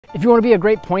If you want to be a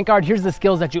great point guard, here's the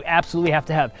skills that you absolutely have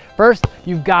to have. First,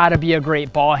 you've got to be a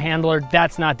great ball handler.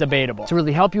 That's not debatable. To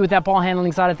really help you with that ball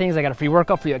handling side of things, I got a free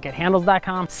workout for you at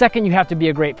gethandles.com. Second, you have to be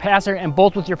a great passer, and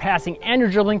both with your passing and your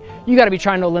dribbling, you got to be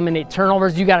trying to eliminate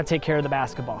turnovers. You got to take care of the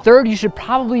basketball. Third, you should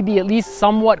probably be at least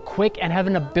somewhat quick and have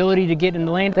an ability to get in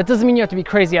the lane. That doesn't mean you have to be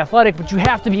crazy athletic, but you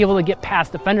have to be able to get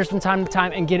past defenders from time to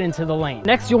time and get into the lane.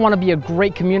 Next, you'll want to be a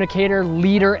great communicator,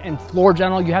 leader, and floor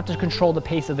general. You have to control the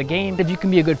pace of the game. If you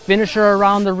can be a good finisher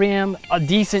around the rim, a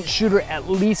decent shooter at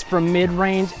least from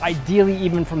mid-range, ideally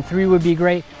even from 3 would be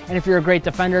great. And if you're a great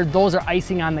defender, those are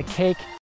icing on the cake.